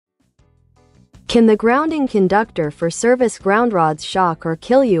Can the grounding conductor for service ground rods shock or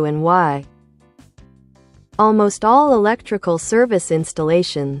kill you, and why? Almost all electrical service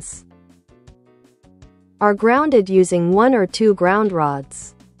installations are grounded using 1 or 2 ground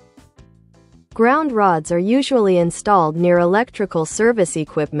rods. Ground rods are usually installed near electrical service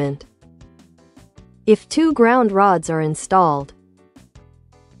equipment. If 2 ground rods are installed,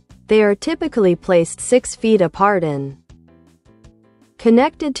 they are typically placed 6 feet apart and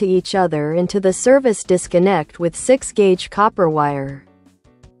connected to each other into the service disconnect with 6-gauge copper wire.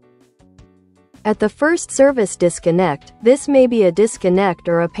 At the first service disconnect, this may be a disconnect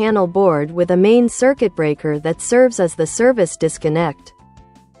or a panel board with a main circuit breaker that serves as the service disconnect.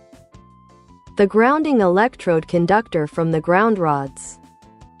 The grounding electrode conductor from the ground rods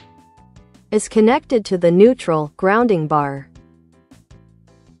is connected to the neutral grounding bar,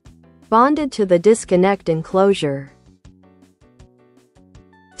 bonded to the disconnect enclosure.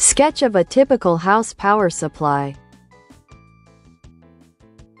 Sketch of a typical house power supply.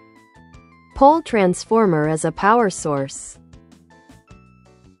 Pole transformer as a power source.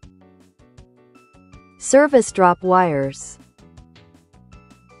 Service drop wires.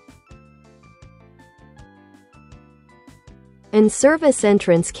 And service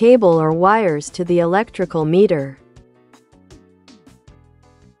entrance cable or wires to the electrical meter.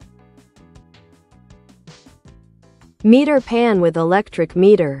 Meter pan with electric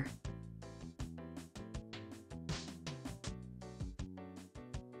meter.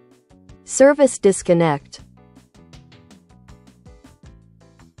 Service disconnect.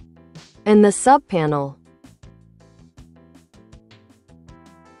 And the subpanel.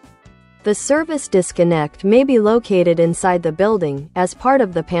 The service disconnect may be located inside the building as part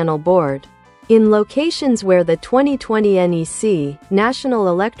of the panel board, in locations where the 2020 NEC, National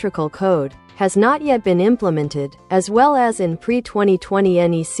Electrical Code, has not yet been implemented, as well as in pre-2020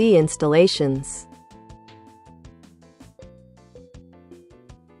 NEC installations.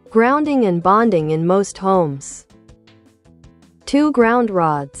 Grounding and bonding in most homes. 2 ground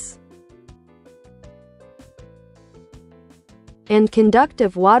rods and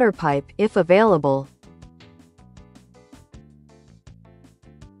conductive water pipe, if available.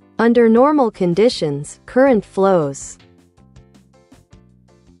 Under normal conditions, current flows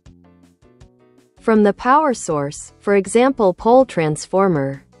from the power source, for example pole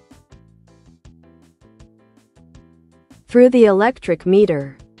transformer, through the electric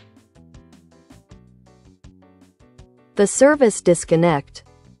meter, the service disconnect,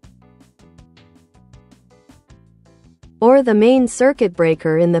 or the main circuit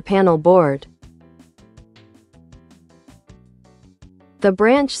breaker in the panel board, the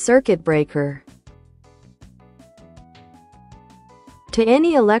branch circuit breaker, to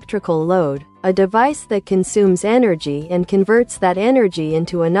any electrical load, a device that consumes energy and converts that energy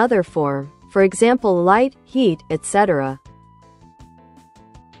into another form, for example light, heat, etc.,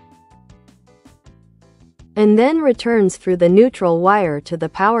 and then returns through the neutral wire to the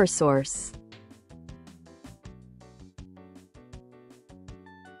power source.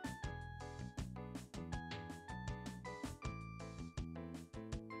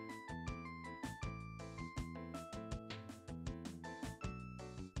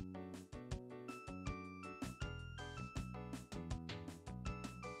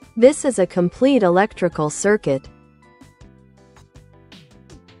 This is a complete electrical circuit.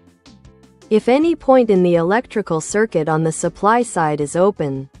 If any point in the electrical circuit on the supply side is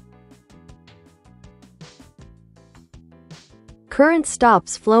open, current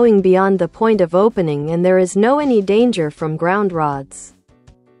stops flowing beyond the point of opening and there is no any danger from ground rods.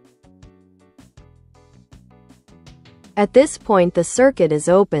 At this point the circuit is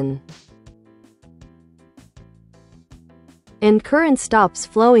open, and current stops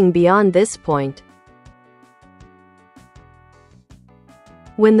flowing beyond this point.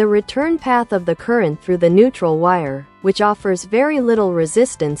 When the return path of the current through the neutral wire, which offers very little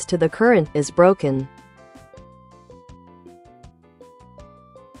resistance to the current, is broken,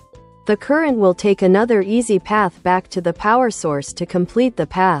 the current will take another easy path back to the power source to complete the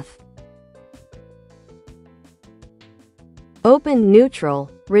path. Open neutral,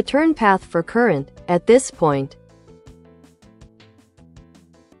 return path for current, at this point.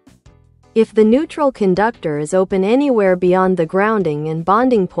 If the neutral conductor is open anywhere beyond the grounding and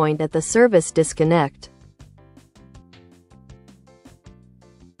bonding point at the service disconnect,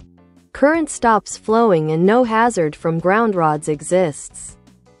 current stops flowing and no hazard from ground rods exists.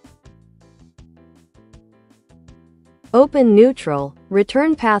 Open neutral,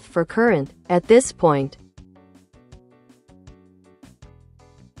 return path for current, at this point,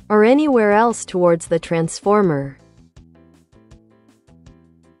 or anywhere else towards the transformer.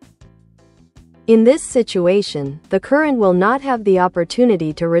 In this situation, the current will not have the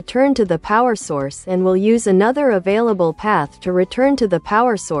opportunity to return to the power source and will use another available path to return to the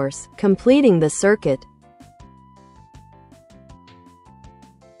power source, completing the circuit.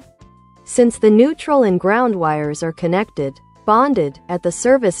 Since the neutral and ground wires are connected, bonded, at the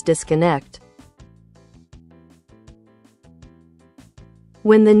service disconnect,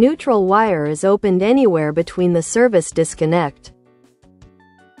 when the neutral wire is opened anywhere between the service disconnect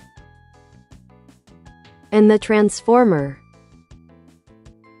and the transformer,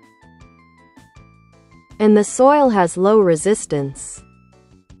 and the soil has low resistance,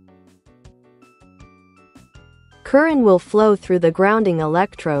 current will flow through the grounding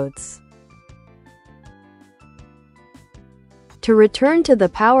electrodes to return to the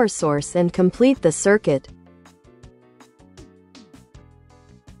power source and complete the circuit.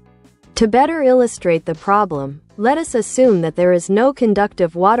 To better illustrate the problem, let us assume that there is no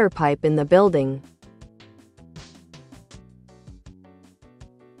conductive water pipe in the building.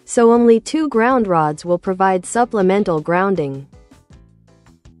 So only 2 ground rods will provide supplemental grounding,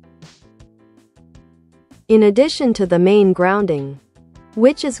 in addition to the main grounding,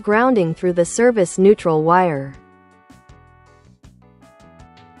 which is grounding through the service neutral wire.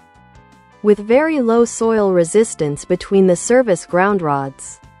 With very low soil resistance between the service ground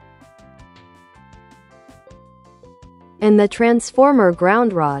rods and the transformer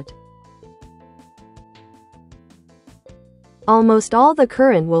ground rod, almost all the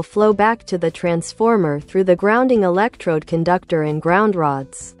current will flow back to the transformer through the grounding electrode conductor and ground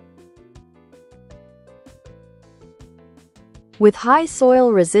rods. With high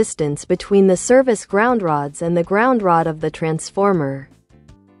soil resistance between the service ground rods and the ground rod of the transformer,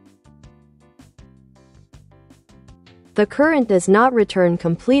 the current does not return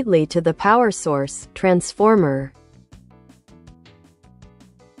completely to the power source, transformer,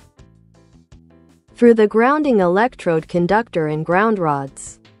 through the grounding electrode conductor and ground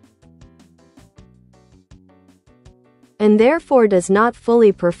rods, and therefore does not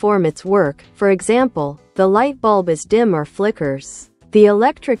fully perform its work. For example, the light bulb is dim or flickers, the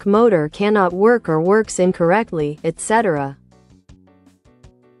electric motor cannot work or works incorrectly, etc.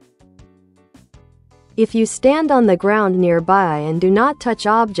 If you stand on the ground nearby and do not touch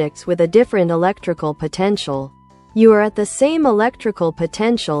objects with a different electrical potential, you are at the same electrical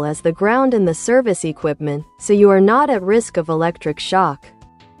potential as the ground and the service equipment, so you are not at risk of electric shock.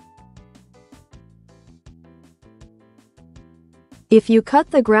 If you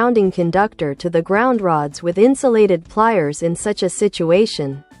cut the grounding conductor to the ground rods with insulated pliers in such a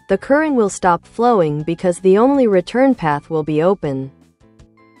situation, the current will stop flowing because the only return path will be open.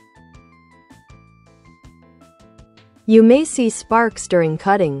 You may see sparks during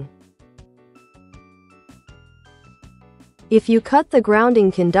cutting. If you cut the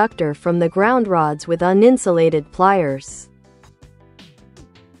grounding conductor from the ground rods with uninsulated pliers,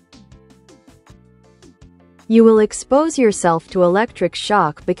 you will expose yourself to electric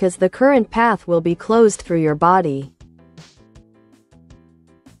shock because the current path will be closed through your body.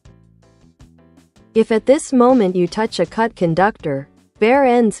 If at this moment you touch a cut conductor, bare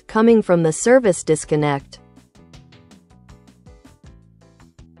ends coming from the service disconnect,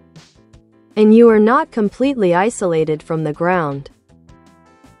 and you are not completely isolated from the ground,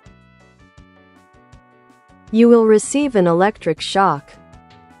 you will receive an electric shock.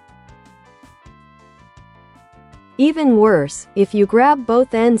 Even worse, if you grab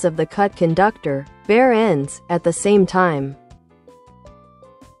both ends of the cut conductor, bare ends, at the same time.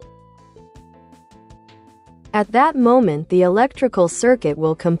 At that moment the electrical circuit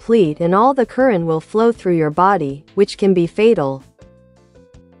will complete and all the current will flow through your body, which can be fatal.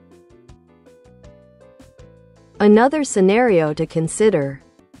 Another scenario to consider: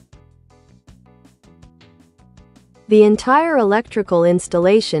 the entire electrical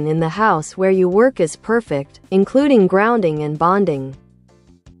installation in the house where you work is perfect, including grounding and bonding.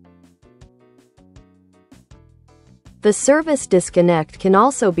 The service disconnect can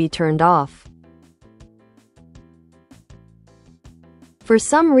also be turned off. For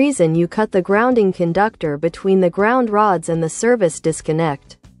some reason you cut the grounding conductor between the ground rods and the service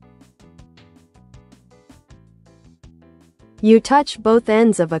disconnect. You touch both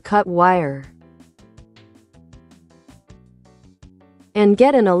ends of a cut wire and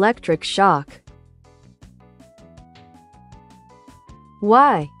get an electric shock.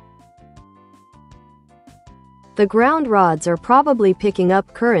 Why? The ground rods are probably picking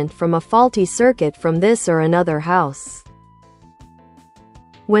up current from a faulty circuit from this or another house.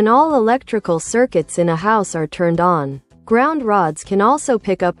 When all electrical circuits in a house are turned on, ground rods can also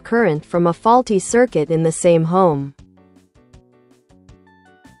pick up current from a faulty circuit in the same home.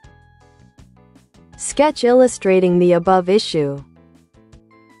 Sketch illustrating the above issue.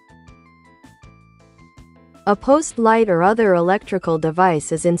 A post light or other electrical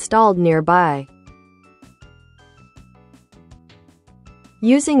device is installed nearby.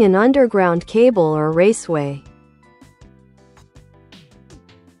 Using an underground cable or raceway.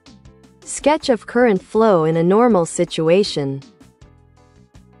 Sketch of current flow in a normal situation.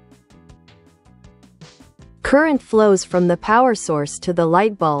 Current flows from the power source to the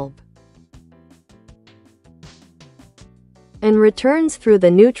light bulb and returns through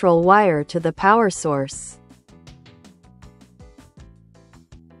the neutral wire to the power source.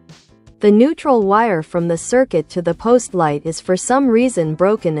 The neutral wire from the circuit to the post light is for some reason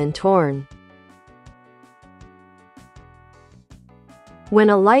broken and torn. When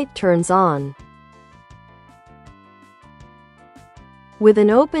a light turns on, with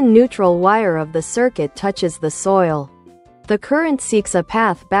an open neutral wire of the circuit touches the soil, the current seeks a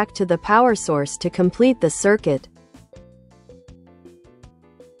path back to the power source to complete the circuit.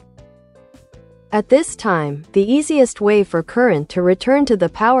 At this time, the easiest way for current to return to the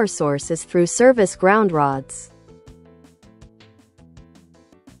power source is through service ground rods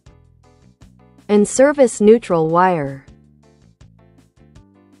and service neutral wire.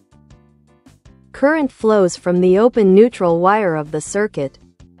 Current flows from the open neutral wire of the circuit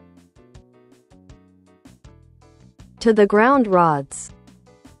to the ground rods,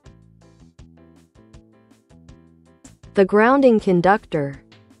 the grounding conductor,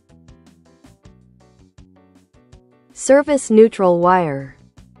 service neutral wire,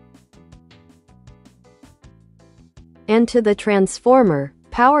 and to the transformer,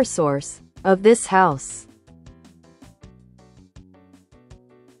 power source, of this house,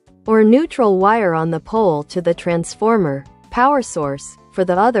 or neutral wire on the pole to the transformer, power source, for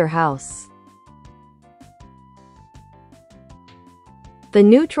the other house. The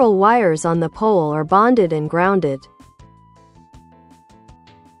neutral wires on the pole are bonded and grounded,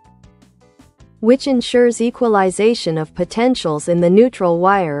 which ensures equalization of potentials in the neutral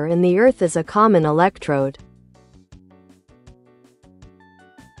wire, and the earth is a common electrode.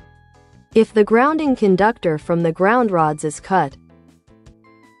 If the grounding conductor from the ground rods is cut,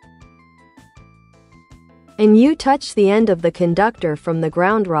 and you touch the end of the conductor from the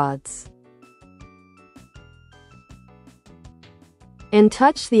ground rods, and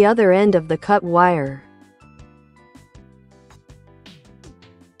touch the other end of the cut wire,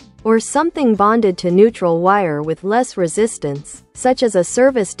 or something bonded to neutral wire with less resistance, such as a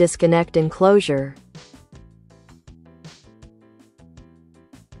service disconnect enclosure,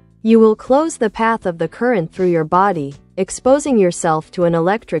 you will close the path of the current through your body, exposing yourself to an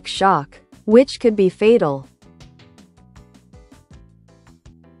electric shock, which could be fatal.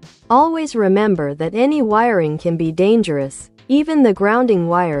 Always remember that any wiring can be dangerous, even the grounding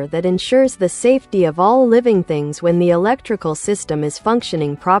wire that ensures the safety of all living things when the electrical system is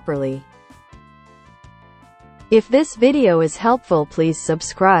functioning properly. If this video is helpful, please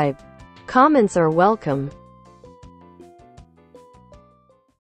subscribe. Comments are welcome.